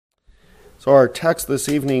So our text this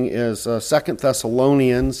evening is 2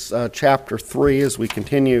 Thessalonians chapter 3 as we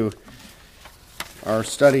continue our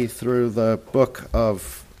study through the book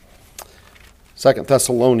of 2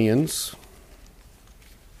 Thessalonians.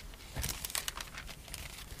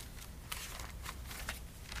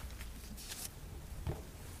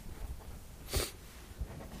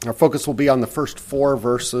 Our focus will be on the first 4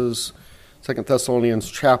 verses, 2 Thessalonians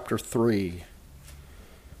chapter 3.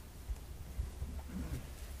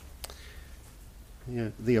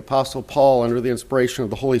 The Apostle Paul, under the inspiration of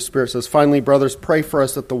the Holy Spirit, says, "Finally, brothers, pray for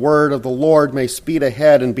us that the word of the Lord may speed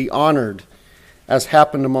ahead and be honored, as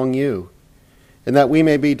happened among you, and that we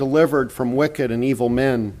may be delivered from wicked and evil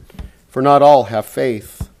men, for not all have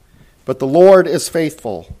faith. But the Lord is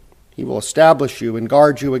faithful. He will establish you and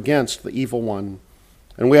guard you against the evil one.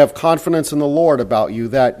 And we have confidence in the Lord about you,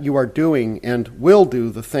 that you are doing and will do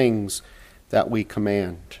the things that we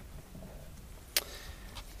command."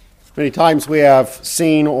 Many times we have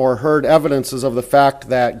seen or heard evidences of the fact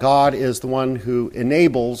that God is the one who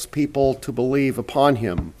enables people to believe upon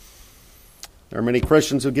him. There are many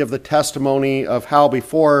Christians who give the testimony of how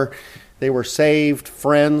before they were saved,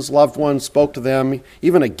 friends, loved ones spoke to them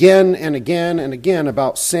even again and again and again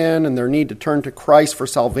about sin and their need to turn to Christ for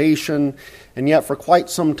salvation, and yet for quite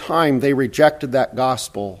some time they rejected that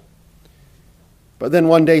gospel. But then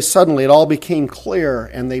one day suddenly it all became clear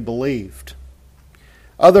and they believed.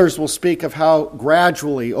 Others will speak of how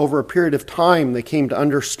gradually, over a period of time, they came to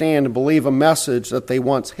understand and believe a message that they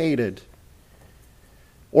once hated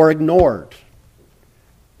or ignored.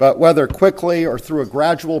 But whether quickly or through a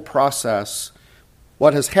gradual process,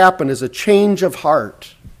 what has happened is a change of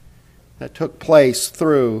heart that took place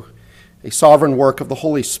through a sovereign work of the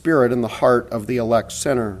Holy Spirit in the heart of the elect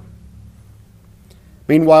sinner.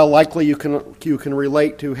 Meanwhile, likely you can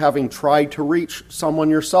relate to having tried to reach someone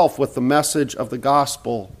yourself with the message of the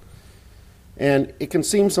gospel. And it can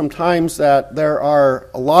seem sometimes that there are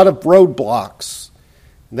a lot of roadblocks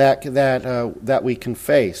that we can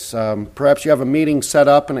face. Perhaps you have a meeting set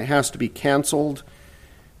up and it has to be canceled.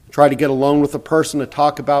 Try to get alone with a person to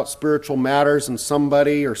talk about spiritual matters, and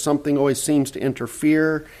somebody or something always seems to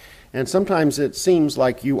interfere. And sometimes it seems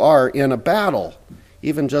like you are in a battle,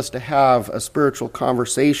 even just to have a spiritual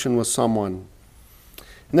conversation with someone.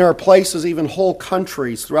 And there are places, even whole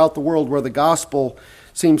countries throughout the world, where the gospel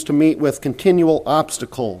seems to meet with continual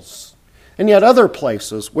obstacles. And yet other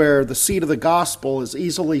places where the seed of the gospel is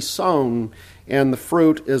easily sown and the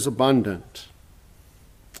fruit is abundant.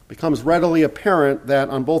 It becomes readily apparent that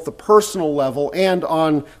on both the personal level and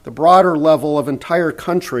on the broader level of entire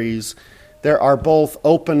countries, there are both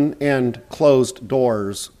open and closed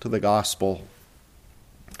doors to the gospel.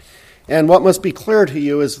 And what must be clear to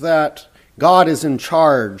you is that God is in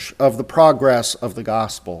charge of the progress of the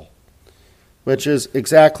gospel, which is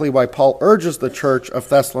exactly why Paul urges the church of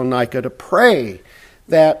Thessalonica to pray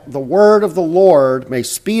that the word of the Lord may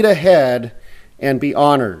speed ahead and be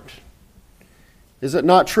honored. Is it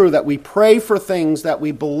not true that we pray for things that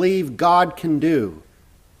we believe God can do?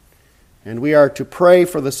 And we are to pray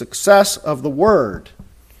for the success of the word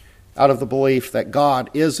out of the belief that God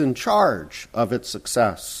is in charge of its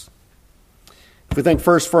success. If we think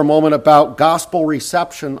first for a moment about gospel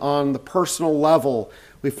reception on the personal level,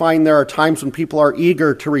 we find there are times when people are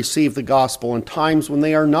eager to receive the gospel and times when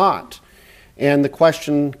they are not. And the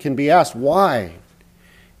question can be asked, why?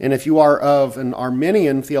 And if you are of an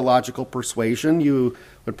Arminian theological persuasion, you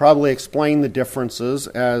would probably explain the differences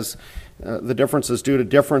as the differences due to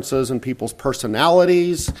differences in people's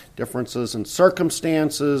personalities, differences in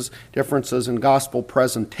circumstances, differences in gospel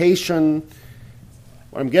presentation.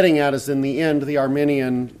 What I'm getting at is, in the end, the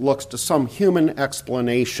Arminian looks to some human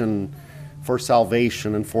explanation for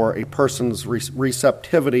salvation and for a person's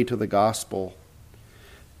receptivity to the gospel.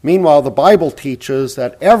 Meanwhile, the Bible teaches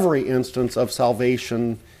that every instance of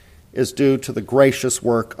salvation is due to the gracious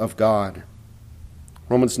work of God.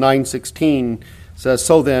 Romans 9:16 says,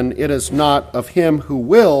 "So then, it is not of him who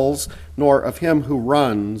wills, nor of him who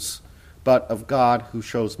runs, but of God who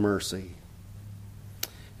shows mercy."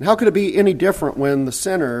 And how could it be any different when the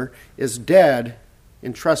sinner is dead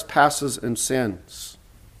in trespasses and sins?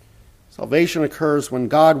 Salvation occurs when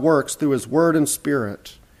God works through his word and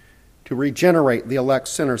spirit to regenerate the elect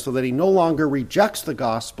sinner so that he no longer rejects the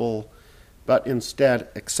gospel, but instead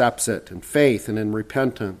accepts it in faith and in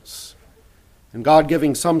repentance. And God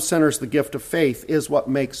giving some sinners the gift of faith is what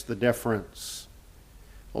makes the difference.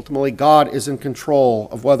 Ultimately, God is in control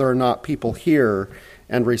of whether or not people hear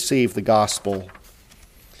and receive the gospel.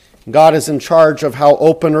 God is in charge of how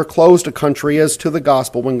open or closed a country is to the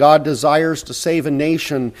gospel. When God desires to save a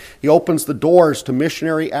nation, he opens the doors to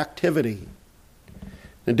missionary activity.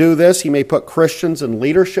 To do this, he may put Christians in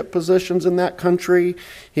leadership positions in that country.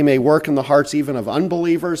 He may work in the hearts even of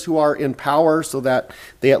unbelievers who are in power so that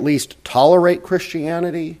they at least tolerate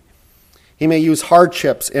Christianity. He may use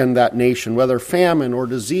hardships in that nation, whether famine or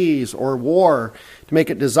disease or war, to make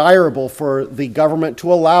it desirable for the government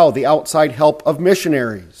to allow the outside help of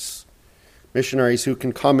missionaries. Missionaries who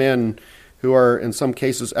can come in, who are in some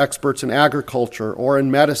cases experts in agriculture or in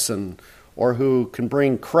medicine, or who can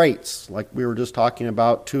bring crates, like we were just talking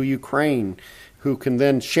about, to Ukraine, who can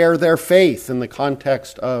then share their faith in the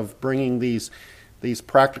context of bringing these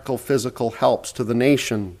practical physical helps to the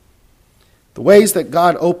nation. The ways that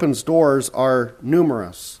God opens doors are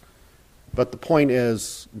numerous, but the point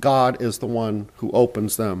is, God is the one who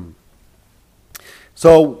opens them.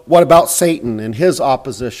 So what about Satan and his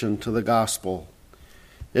opposition to the gospel?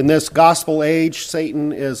 In this gospel age,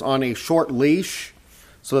 Satan is on a short leash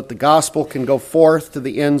so that the gospel can go forth to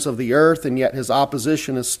the ends of the earth, and yet his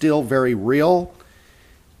opposition is still very real.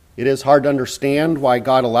 It is hard to understand why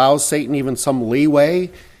God allows Satan even some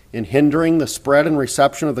leeway in hindering the spread and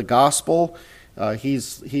reception of the gospel.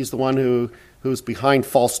 He's the one who's behind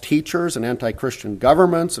false teachers and anti-Christian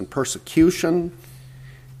governments and persecution.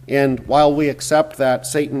 And while we accept that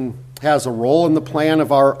Satan has a role in the plan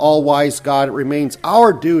of our all-wise God, it remains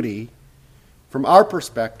our duty, from our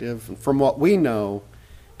perspective and from what we know,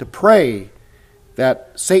 to pray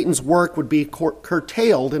that Satan's work would be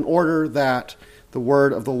curtailed in order that the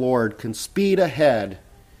word of the Lord can speed ahead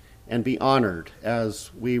and be honored, as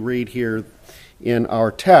we read here in our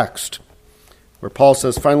text, where Paul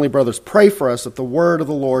says, "Finally, brothers, pray for us that the word of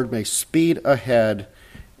the Lord may speed ahead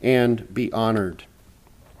and be honored."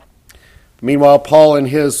 Meanwhile, Paul in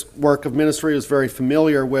his work of ministry is very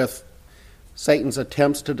familiar with Satan's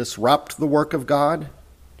attempts to disrupt the work of God,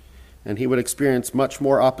 and he would experience much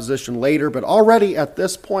more opposition later. But already at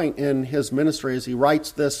this point in his ministry, as he writes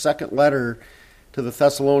this second letter to the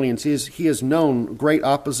Thessalonians, he has known great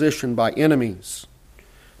opposition by enemies.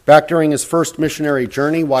 Back during his first missionary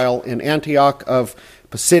journey, while in Antioch of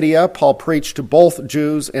Pisidia, Paul preached to both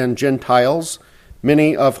Jews and Gentiles,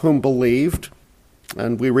 many of whom believed.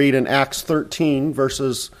 And we read in Acts 13,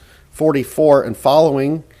 verses 44 and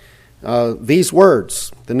following, these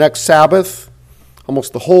words: "The next Sabbath,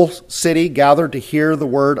 almost the whole city gathered to hear the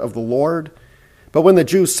word of the Lord. But when the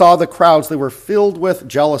Jews saw the crowds, they were filled with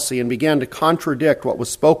jealousy and began to contradict what was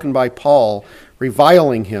spoken by Paul,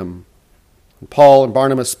 reviling him. And Paul and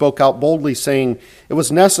Barnabas spoke out boldly, saying, 'It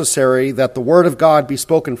was necessary that the word of God be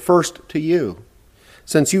spoken first to you.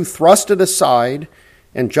 Since you thrust it aside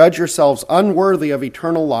and judge yourselves unworthy of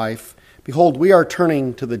eternal life, behold, we are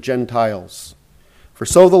turning to the Gentiles. For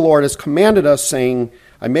so the Lord has commanded us, saying,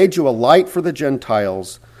 I made you a light for the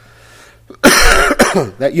Gentiles,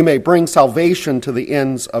 that you may bring salvation to the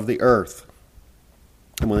ends of the earth.'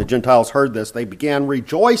 And when the Gentiles heard this, they began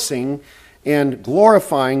rejoicing and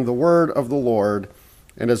glorifying the word of the Lord,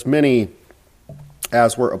 and as many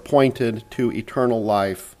as were appointed to eternal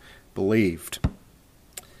life believed."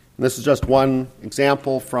 And this is just one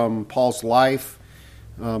example from Paul's life,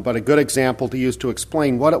 but a good example to use to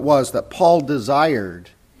explain what it was that Paul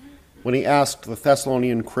desired when he asked the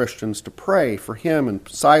Thessalonian Christians to pray for him and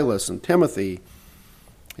Silas and Timothy.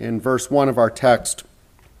 In verse 1 of our text,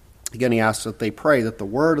 again he asks that they pray that the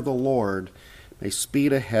word of the Lord may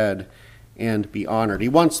speed ahead and be honored. He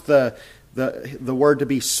wants the word to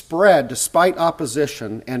be spread despite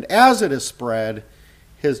opposition, and as it is spread,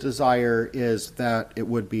 his desire is that it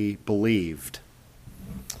would be believed.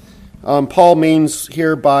 Paul means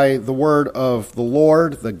here by the word of the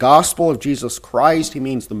Lord, the gospel of Jesus Christ. He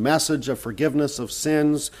means the message of forgiveness of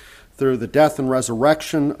sins through the death and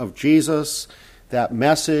resurrection of Jesus. That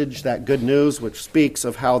message, that good news, which speaks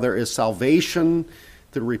of how there is salvation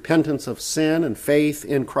through repentance of sin and faith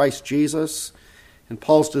in Christ Jesus. And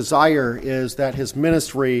Paul's desire is that his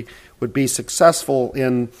ministry would be successful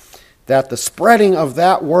in that the spreading of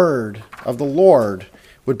that word of the Lord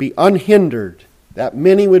would be unhindered, that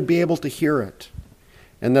many would be able to hear it,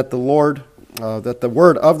 and that the word of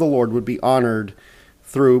the Lord would be honored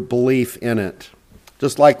through belief in it.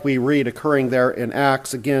 Just like we read occurring there in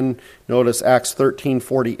Acts, again, notice Acts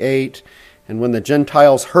 13:48. "And when the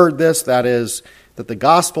Gentiles heard this," that is, that the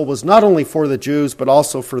gospel was not only for the Jews, but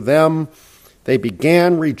also for them, "they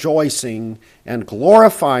began rejoicing and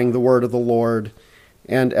glorifying the word of the Lord,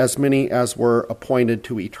 and as many as were appointed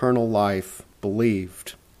to eternal life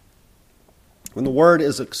believed." When the word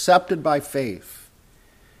is accepted by faith,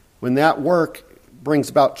 when that work brings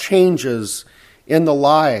about changes in the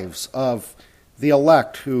lives of the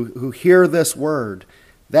elect who hear this word,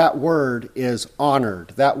 that word is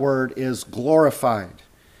honored. That word is glorified.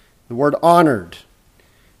 The word honored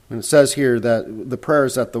And it says here that the prayer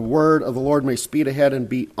is that the word of the Lord may speed ahead and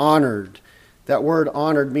be honored. That word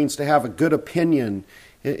honored means to have a good opinion.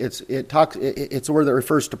 It's a word that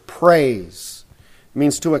refers to praise. It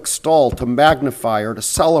means to extol, to magnify, or to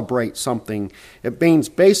celebrate something. It means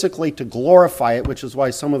basically to glorify it, which is why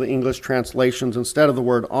some of the English translations, instead of the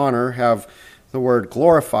word honor, have the word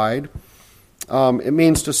glorified. It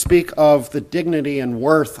means to speak of the dignity and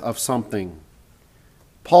worth of something.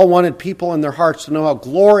 Paul wanted people in their hearts to know how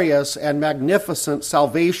glorious and magnificent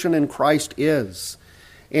salvation in Christ is.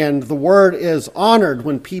 And the word is honored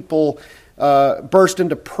when people burst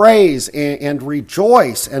into praise and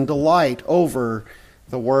rejoice and delight over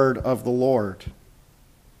the word of the Lord.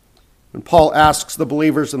 When Paul asks the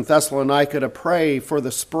believers in Thessalonica to pray for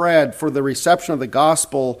the spread, for the reception of the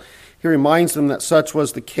gospel, he reminds them that such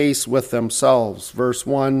was the case with themselves. Verse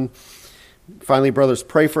 1, finally, brothers,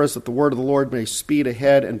 pray for us that the word of the Lord may speed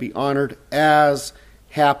ahead and be honored as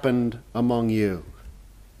happened among you.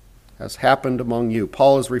 As happened among you.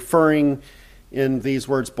 Paul is referring in these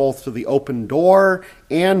words both to the open door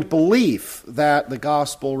and belief that the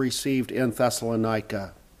gospel received in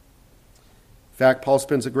Thessalonica. In fact, Paul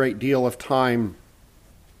spends a great deal of time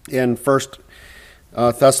in 1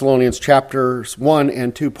 Thessalonians chapters 1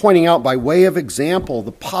 and 2, pointing out by way of example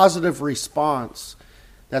the positive response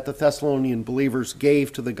that the Thessalonian believers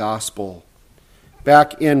gave to the gospel.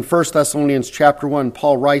 Back in 1 Thessalonians chapter 1,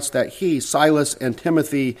 Paul writes that he, Silas, and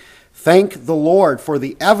Timothy thank the Lord for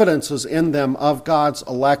the evidences in them of God's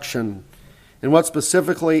election. And what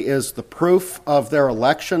specifically is the proof of their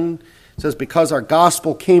election? It says, because our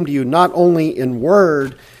gospel came to you not only in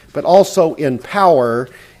word, but also in power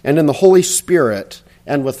and in the Holy Spirit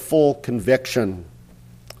and with full conviction.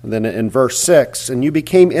 And then in verse 6, and you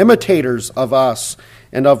became imitators of us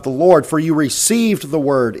and of the Lord, for you received the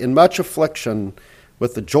word in much affliction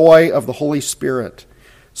with the joy of the Holy Spirit,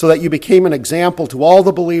 so that you became an example to all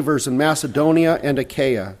the believers in Macedonia and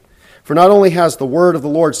Achaia. For not only has the word of the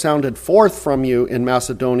Lord sounded forth from you in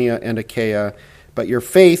Macedonia and Achaia, but your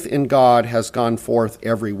faith in God has gone forth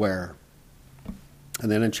everywhere.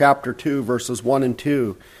 And then in chapter 2, verses 1 and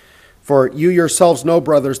 2, for you yourselves know,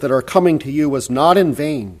 brothers, that our coming to you was not in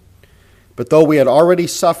vain. But though we had already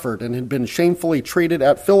suffered and had been shamefully treated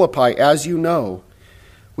at Philippi, as you know,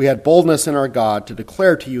 we had boldness in our God to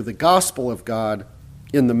declare to you the gospel of God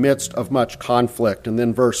in the midst of much conflict. And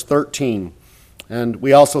then verse 13, and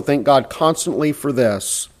we also thank God constantly for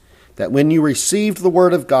this, that when you received the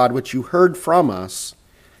word of God, which you heard from us,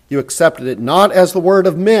 you accepted it not as the word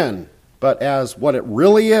of men, but as what it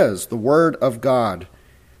really is, the word of God,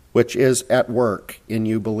 which is at work in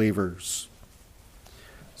you believers.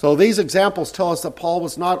 So these examples tell us that Paul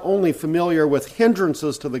was not only familiar with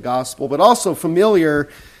hindrances to the gospel, but also familiar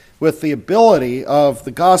with the ability of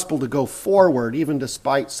the gospel to go forward, even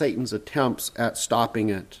despite Satan's attempts at stopping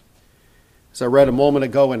it. As I read a moment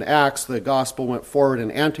ago in Acts, the gospel went forward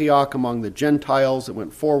in Antioch among the Gentiles. It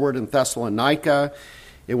went forward in Thessalonica.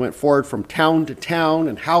 It went forward from town to town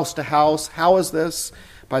and house to house. How is this?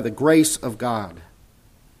 By the grace of God.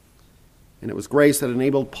 And it was grace that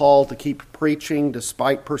enabled Paul to keep preaching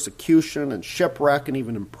despite persecution and shipwreck and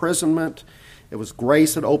even imprisonment. It was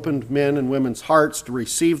grace that opened men and women's hearts to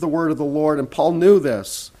receive the word of the Lord, and Paul knew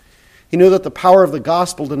this. He knew that the power of the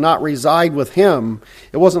gospel did not reside with him.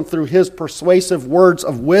 It wasn't through his persuasive words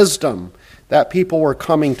of wisdom that people were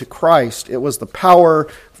coming to Christ. It was the power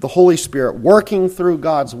of the Holy Spirit working through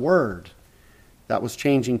God's word that was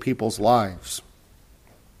changing people's lives.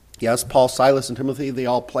 Yes, Paul, Silas, and Timothy, they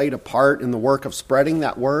all played a part in the work of spreading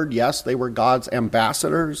that word. Yes, they were God's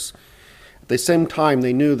ambassadors. At the same time,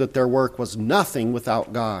 they knew that their work was nothing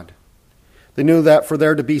without God. They knew that for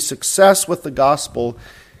there to be success with the gospel,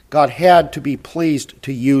 God had to be pleased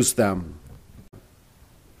to use them.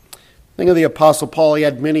 Think of the Apostle Paul. He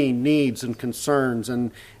had many needs and concerns,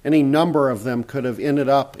 and any number of them could have ended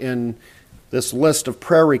up in this list of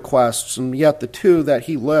prayer requests, and yet the two that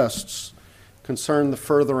he lists concern the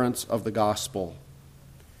furtherance of the gospel.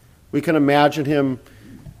 We can imagine him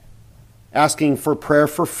asking for prayer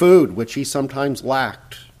for food, which he sometimes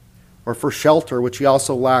lacked, or for shelter, which he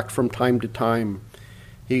also lacked from time to time.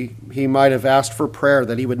 He might have asked for prayer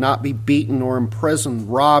that he would not be beaten or imprisoned,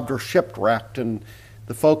 robbed or shipwrecked, and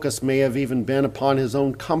the focus may have even been upon his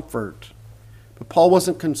own comfort. But Paul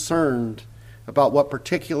wasn't concerned about what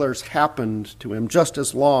particulars happened to him just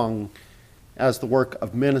as long as the work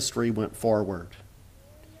of ministry went forward.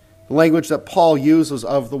 The language that Paul uses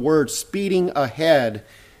of the word speeding ahead,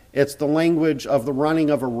 it's the language of the running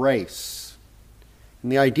of a race.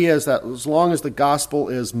 And the idea is that as long as the gospel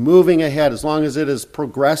is moving ahead, as long as it is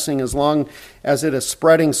progressing, as long as it is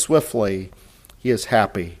spreading swiftly, he is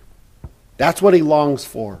happy. That's what he longs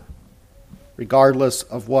for, regardless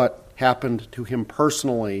of what happened to him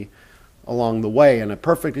personally along the way. And a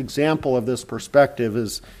perfect example of this perspective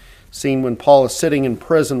is seen when Paul is sitting in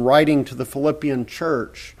prison writing to the Philippian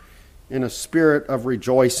church in a spirit of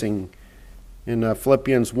rejoicing in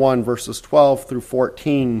Philippians 1, verses 12 through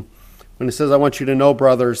 14, when he says, I want you to know,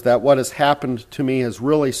 brothers, that what has happened to me has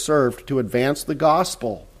really served to advance the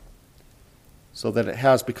gospel, so that it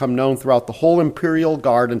has become known throughout the whole imperial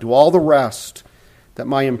guard and to all the rest that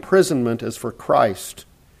my imprisonment is for Christ.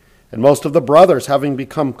 And most of the brothers, having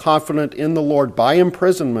become confident in the Lord by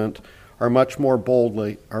imprisonment, are much more bold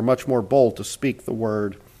to speak the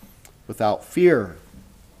word without fear.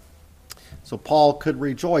 So Paul could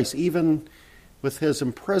rejoice even with his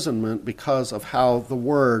imprisonment because of how the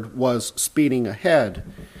word was speeding ahead.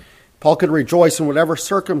 Paul could rejoice in whatever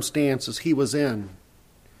circumstances he was in,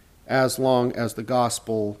 as long as the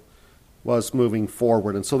gospel was moving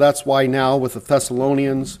forward. And so that's why now with the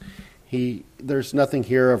Thessalonians, there's nothing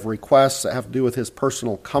here of requests that have to do with his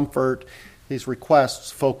personal comfort. These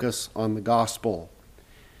requests focus on the gospel.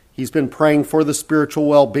 He's been praying for the spiritual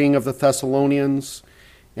well-being of the Thessalonians,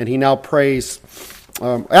 and he now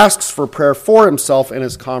asks for prayer for himself and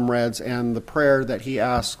his comrades, and the prayer that he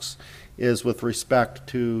asks is with respect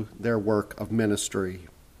to their work of ministry.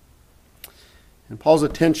 And Paul's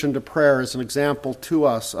attention to prayer is an example to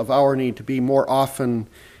us of our need to be more often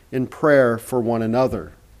in prayer for one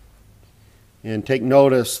another. And take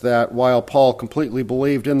notice that while Paul completely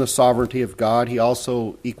believed in the sovereignty of God, he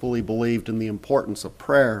also equally believed in the importance of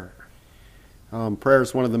prayer. Prayer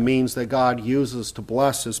is one of the means that God uses to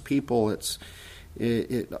bless his people.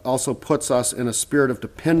 It also puts us in a spirit of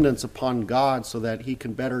dependence upon God so that he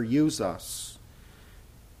can better use us.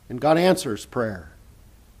 And God answers prayer.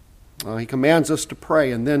 He commands us to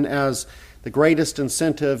pray, and then as the greatest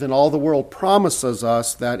incentive in all the world promises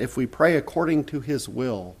us that if we pray according to his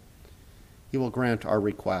will, he will grant our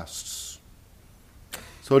requests.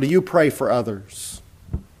 So do you pray for others?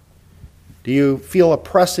 Do you feel a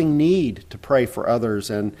pressing need to pray for others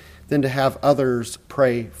and then to have others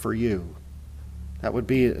pray for you? That would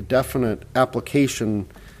be a definite application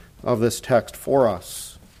of this text for us.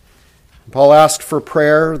 Paul asked for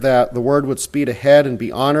prayer that the word would speed ahead and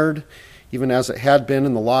be honored, even as it had been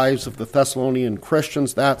in the lives of the Thessalonian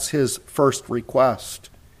Christians. That's his first request.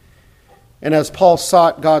 And as Paul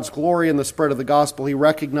sought God's glory in the spread of the gospel, he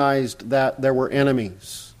recognized that there were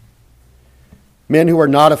enemies. Men who are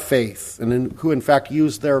not of faith, and who in fact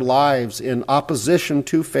use their lives in opposition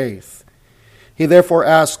to faith. He therefore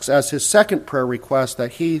asks as his second prayer request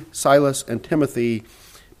that he, Silas, and Timothy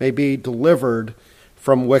may be delivered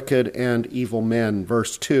from wicked and evil men.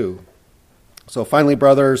 Verse 2. So finally,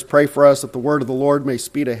 brothers, pray for us that the word of the Lord may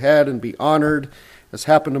speed ahead and be honored, as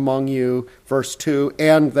happened among you. Verse 2,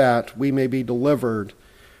 and that we may be delivered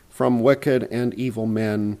from wicked and evil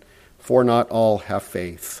men, for not all have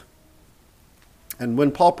faith. And when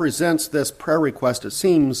Paul presents this prayer request, it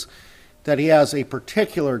seems that he has a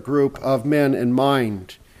particular group of men in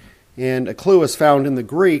mind. And a clue is found in the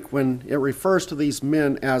Greek when it refers to these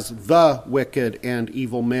men as the wicked and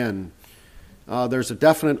evil men. There's a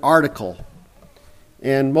definite article.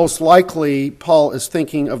 And most likely, Paul is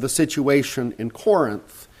thinking of the situation in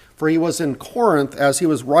Corinth. For he was in Corinth as he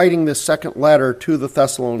was writing this second letter to the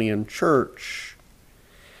Thessalonian church.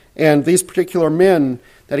 And these particular men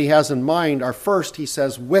that he has in mind are, first, he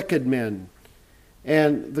says, wicked men.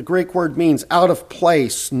 And the Greek word means out of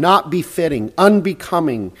place, not befitting,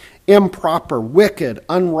 unbecoming, improper, wicked,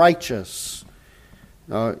 unrighteous,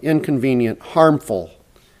 inconvenient, harmful.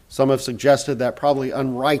 Some have suggested that probably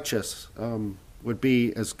unrighteous would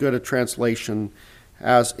be as good a translation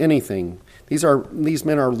as anything. These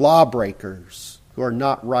men are lawbreakers who are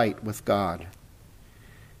not right with God.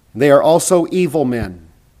 They are also evil men.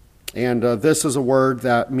 And this is a word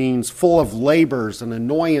that means full of labors and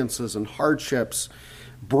annoyances and hardships,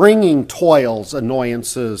 bringing toils,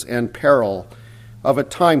 annoyances, and peril, of a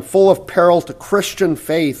time full of peril to Christian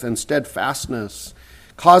faith and steadfastness,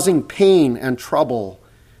 causing pain and trouble,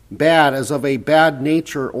 bad as of a bad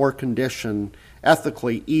nature or condition,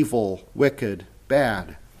 ethically evil, wicked,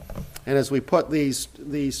 bad. And as we put these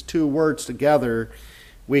two words together,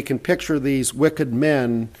 we can picture these wicked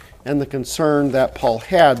men and the concern that Paul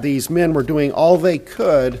had. These men were doing all they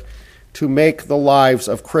could to make the lives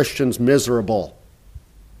of Christians miserable.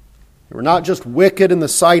 They were not just wicked in the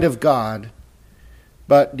sight of God,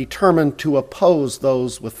 but determined to oppose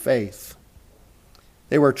those with faith.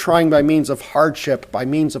 They were trying by means of hardship, by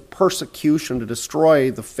means of persecution, to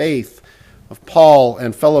destroy the faith of Paul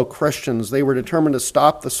and fellow Christians. They were determined to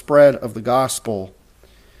stop the spread of the gospel.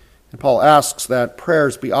 And Paul asks that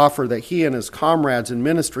prayers be offered that he and his comrades in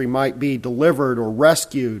ministry might be delivered or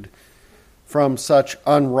rescued from such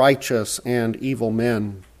unrighteous and evil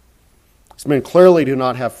men. These men clearly do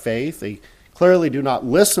not have faith. They clearly do not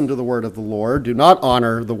listen to the word of the Lord, do not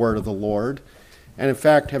honor the word of the Lord, and in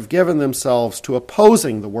fact have given themselves to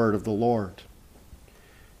opposing the word of the Lord.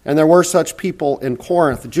 And there were such people in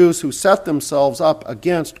Corinth, Jews who set themselves up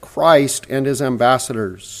against Christ and his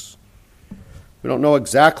ambassadors. We don't know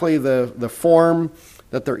exactly the form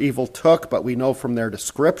that their evil took, but we know from their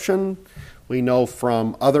description, we know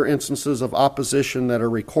from other instances of opposition that are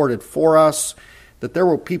recorded for us, that there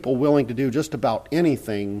were people willing to do just about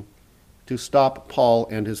anything to stop Paul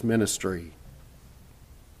and his ministry.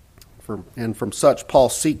 And from such, Paul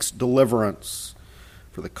seeks deliverance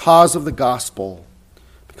for the cause of the gospel,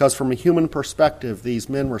 because from a human perspective, these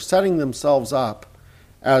men were setting themselves up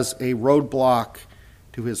as a roadblock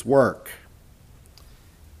to his work.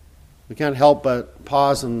 We can't help but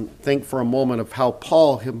pause and think for a moment of how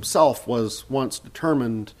Paul himself was once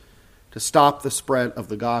determined to stop the spread of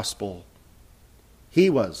the gospel. He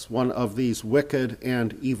was one of these wicked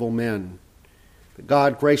and evil men. But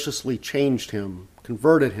God graciously changed him,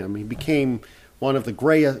 converted him. He became one of the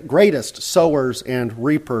greatest sowers and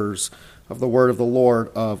reapers of the word of the Lord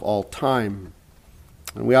of all time.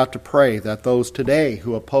 And we ought to pray that those today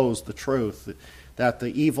who oppose the truth, that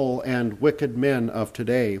the evil and wicked men of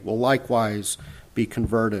today will likewise be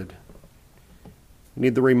converted. We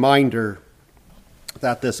need the reminder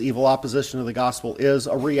that this evil opposition to the gospel is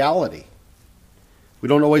a reality. We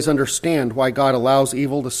don't always understand why God allows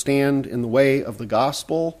evil to stand in the way of the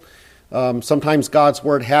gospel. Sometimes God's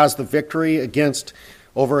word has the victory against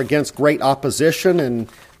great opposition, and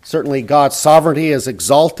certainly God's sovereignty is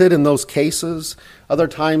exalted in those cases. Other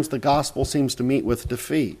times the gospel seems to meet with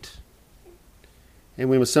defeat. And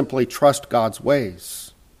we must simply trust God's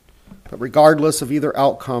ways. But regardless of either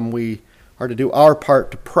outcome, we are to do our part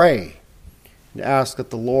to pray and ask that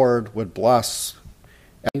the Lord would bless.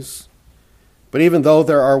 But even though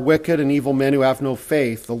there are wicked and evil men who have no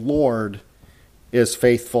faith, the Lord is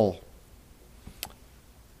faithful.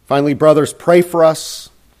 Finally, brothers, pray for us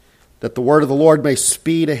that the word of the Lord may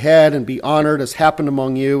speed ahead and be honored as happened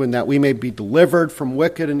among you, and that we may be delivered from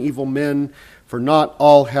wicked and evil men, for not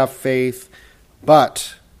all have faith.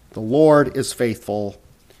 But the Lord is faithful.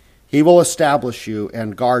 He will establish you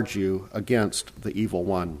and guard you against the evil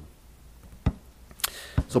one.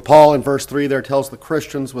 So Paul in verse 3 there tells the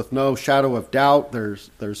Christians with no shadow of doubt,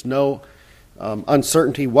 there's no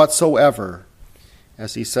uncertainty whatsoever,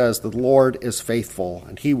 as he says, the Lord is faithful,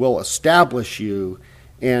 and he will establish you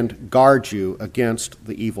and guard you against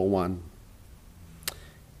the evil one.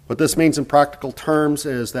 What this means in practical terms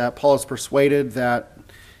is that Paul is persuaded that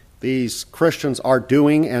these Christians are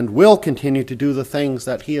doing and will continue to do the things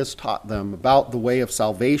that he has taught them about the way of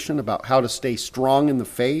salvation, about how to stay strong in the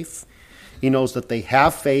faith. He knows that they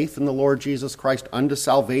have faith in the Lord Jesus Christ unto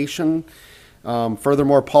salvation.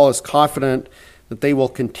 Furthermore, Paul is confident that they will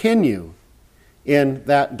continue in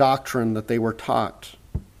that doctrine that they were taught.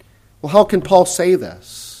 Well, how can Paul say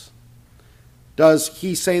this? Does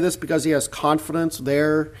he say this because he has confidence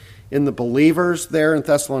there in the believers there in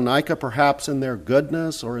Thessalonica, perhaps in their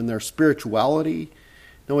goodness or in their spirituality?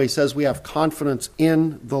 No, he says we have confidence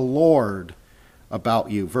in the Lord about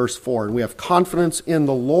you. Verse 4, and we have confidence in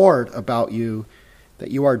the Lord about you,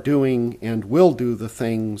 that you are doing and will do the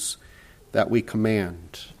things that we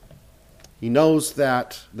command. He knows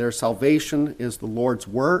that their salvation is the Lord's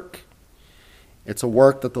work. It's a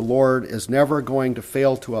work that the Lord is never going to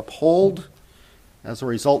fail to uphold. As a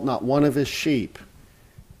result, not one of his sheep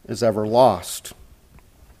is ever lost.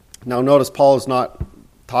 Now notice Paul is not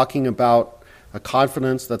talking about a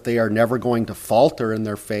confidence that they are never going to falter in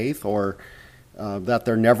their faith, or that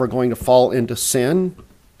they're never going to fall into sin.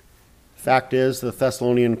 Fact is, the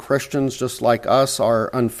Thessalonian Christians, just like us, are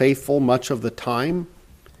unfaithful much of the time.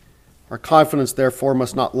 Our confidence, therefore,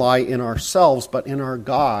 must not lie in ourselves, but in our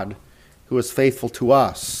God, who is faithful to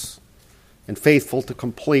us and faithful to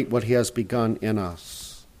complete what he has begun in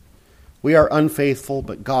us. We are unfaithful,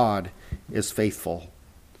 but God is faithful.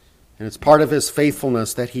 And it's part of his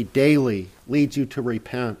faithfulness that he daily leads you to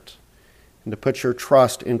repent and to put your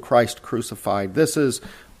trust in Christ crucified. This is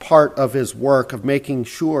part of his work of making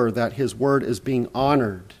sure that his word is being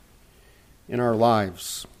honored in our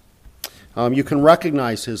lives. You can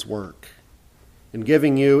recognize his work in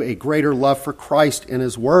giving you a greater love for Christ in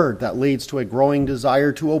his word that leads to a growing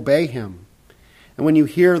desire to obey him. And when you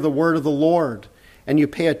hear the word of the Lord and you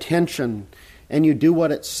pay attention and you do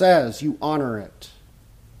what it says, you honor it.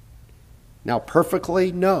 Now,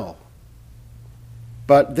 perfectly? No.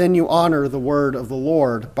 but then you honor the word of the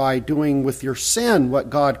Lord by doing with your sin what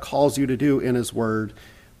God calls you to do in his word,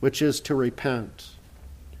 which is to repent.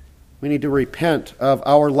 We need to repent of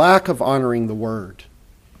our lack of honoring the word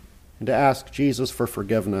and to ask Jesus for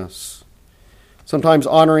forgiveness. Sometimes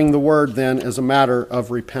honoring the word then is a matter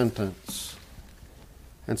of repentance.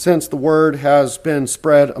 And since the word has been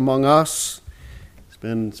spread among us, it's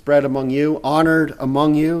been spread among you, honored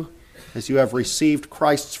among you, as you have received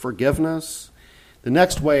Christ's forgiveness, the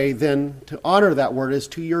next way then to honor that word is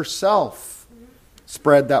to yourself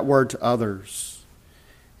spread that word to others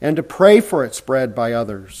and to pray for it spread by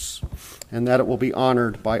others and that it will be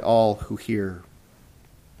honored by all who hear.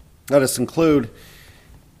 Let us include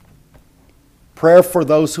prayer for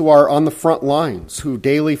those who are on the front lines, who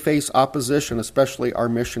daily face opposition, especially our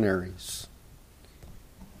missionaries.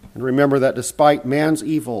 And remember that despite man's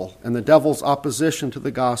evil and the devil's opposition to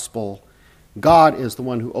the gospel, God is the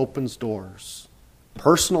one who opens doors.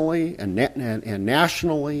 Personally and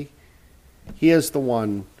nationally, he is the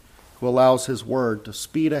one who allows his word to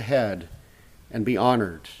speed ahead and be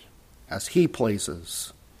honored as he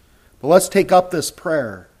pleases. But let's take up this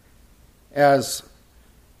prayer as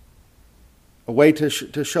a way to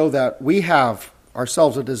show that we have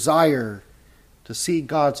ourselves a desire to see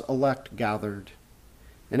God's elect gathered,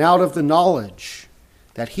 and out of the knowledge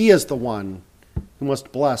that he is the one who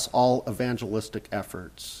must bless all evangelistic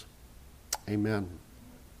efforts. Amen.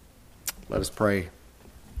 Let us pray.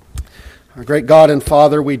 Our great God and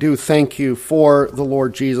Father, we do thank you for the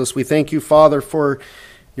Lord Jesus. We thank you, Father, for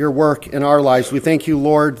your work in our lives. We thank you,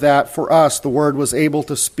 Lord, that for us the word was able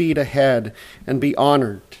to speed ahead and be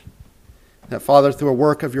honored. That, Father, through a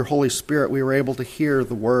work of your Holy Spirit, we were able to hear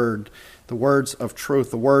the word, the words of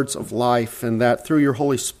truth, the words of life, and that through your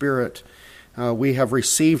Holy Spirit we have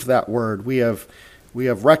received that word. We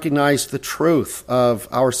have recognized the truth of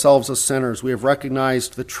ourselves as sinners. We have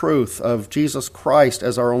recognized the truth of Jesus Christ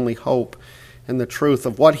as our only hope and the truth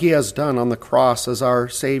of what he has done on the cross as our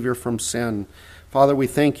Savior from sin. Father, we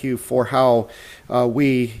thank you for how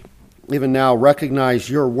we even now recognize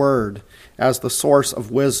your word as the source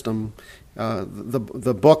of wisdom,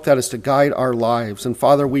 the book that is to guide our lives. And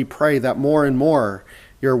Father, we pray that more and more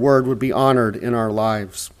your word would be honored in our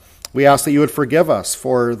lives. We ask that you would forgive us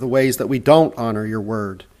for the ways that we don't honor your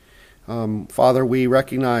word. Father, we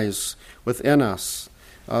recognize within us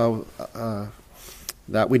that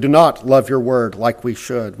we do not love your word like we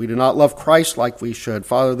should. We do not love Christ like we should.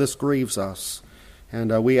 Father, this grieves us.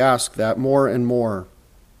 And we ask that more and more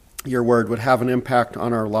your word would have an impact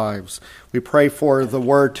on our lives. We pray for the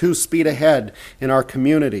word to speed ahead in our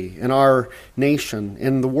community, in our nation,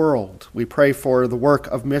 in the world. We pray for the work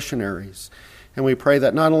of missionaries. And we pray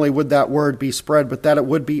that not only would that word be spread, but that it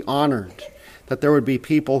would be honored, that there would be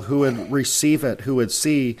people who would receive it, who would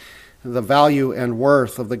see the value and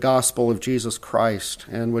worth of the gospel of Jesus Christ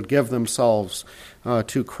and would give themselves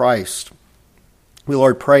to Christ. We,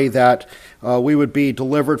 Lord, pray that we would be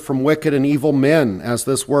delivered from wicked and evil men as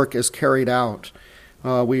this work is carried out.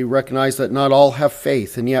 We recognize that not all have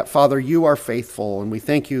faith, and yet, Father, you are faithful, and we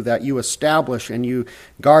thank you that you establish and you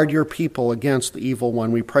guard your people against the evil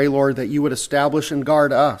one. We pray, Lord, that you would establish and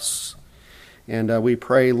guard us. And we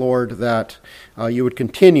pray, Lord, that you would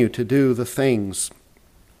continue to do the things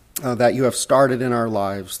that you have started in our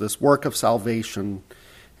lives, this work of salvation,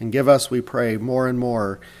 and give us, we pray, more and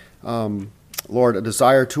more, Lord, a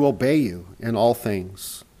desire to obey you in all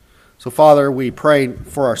things. So, Father, we pray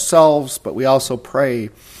for ourselves, but we also pray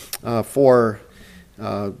for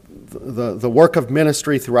the work of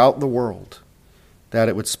ministry throughout the world, that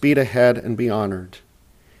it would speed ahead and be honored.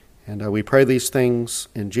 And we pray these things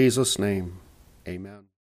in Jesus' name. Amen.